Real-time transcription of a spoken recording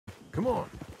Come on.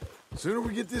 The sooner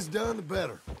we get this done, the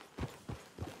better.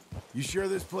 You sure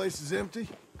this place is empty?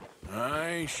 I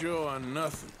ain't sure on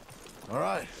nothing. All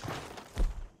right.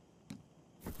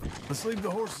 Let's leave the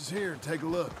horses here and take a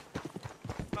look.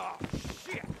 Oh,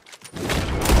 shit!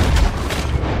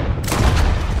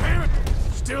 Damn it!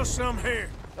 Still some here.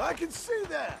 I can see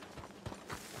that!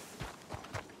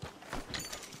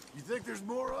 You think there's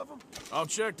more of them? I'll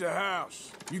check the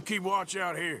house. You keep watch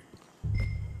out here.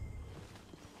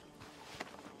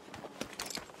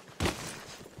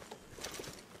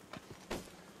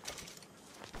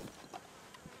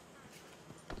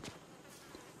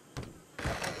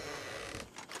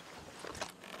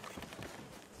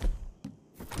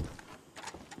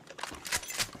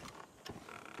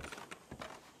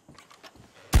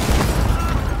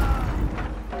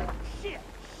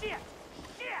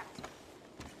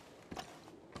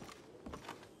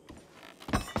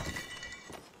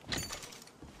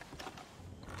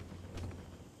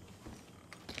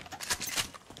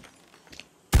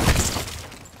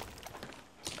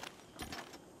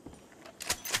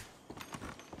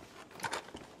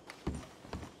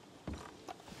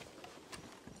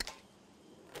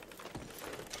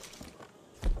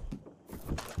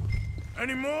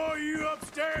 Any more of you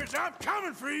upstairs? I'm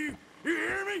coming for you. You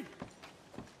hear me?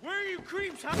 Where are you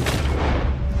creeps, huh?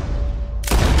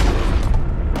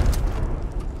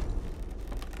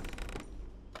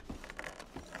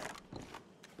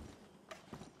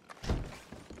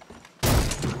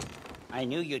 I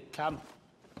knew you'd come.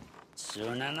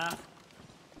 Soon enough.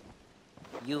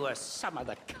 You are some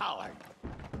other coward.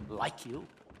 Like you.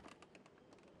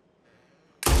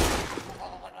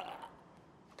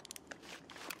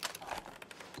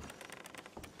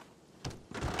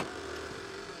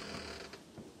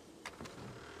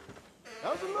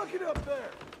 How's it looking up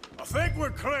there? I think we're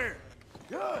clear.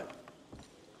 Good.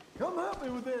 Come help me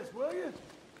with this, will you?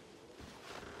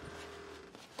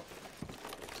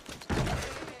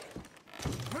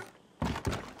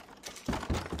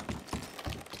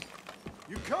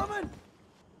 You coming?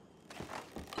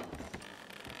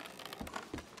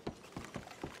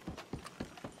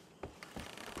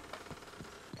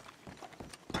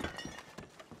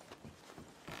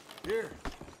 Here.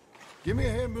 Give me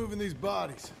a hand moving these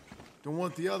bodies. Don't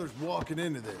want the others walking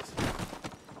into this.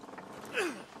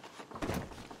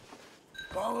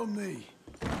 Follow me.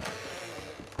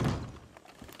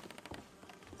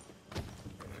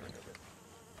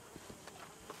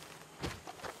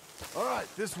 All right,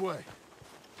 this way.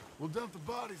 We'll dump the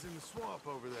bodies in the swamp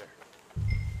over there.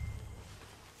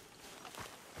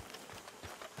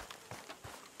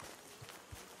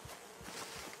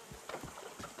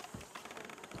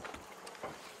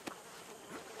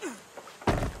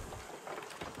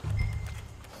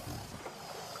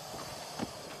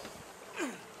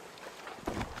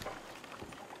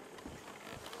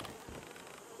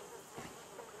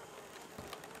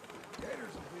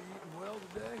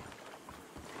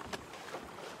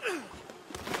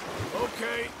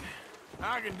 Okay,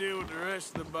 I can deal with the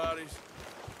rest of the bodies.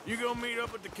 You go meet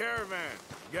up at the caravan.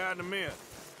 Guide them in.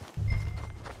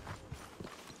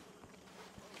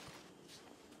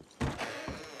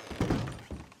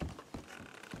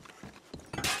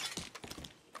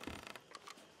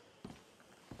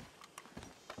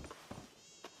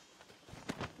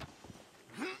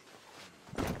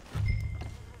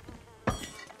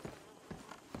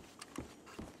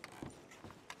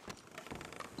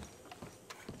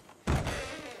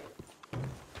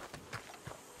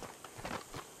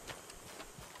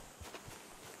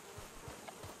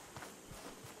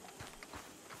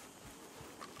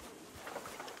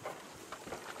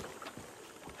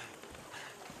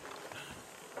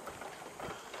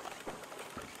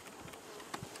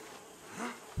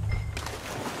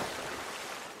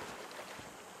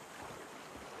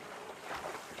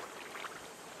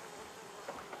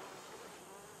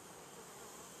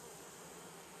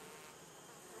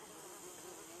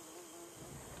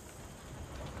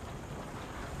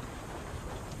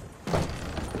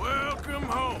 Welcome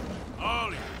home, all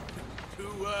of you,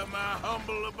 to my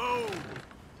humble abode.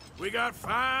 We got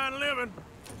fine living.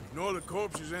 Ignore the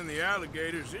corpses and the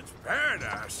alligators. It's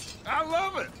paradise. I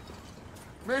love it.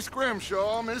 Miss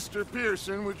Grimshaw, Mr.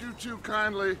 Pearson, would you two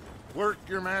kindly work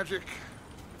your magic?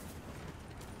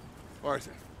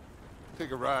 Arthur,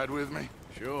 take a ride with me.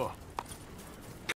 Sure.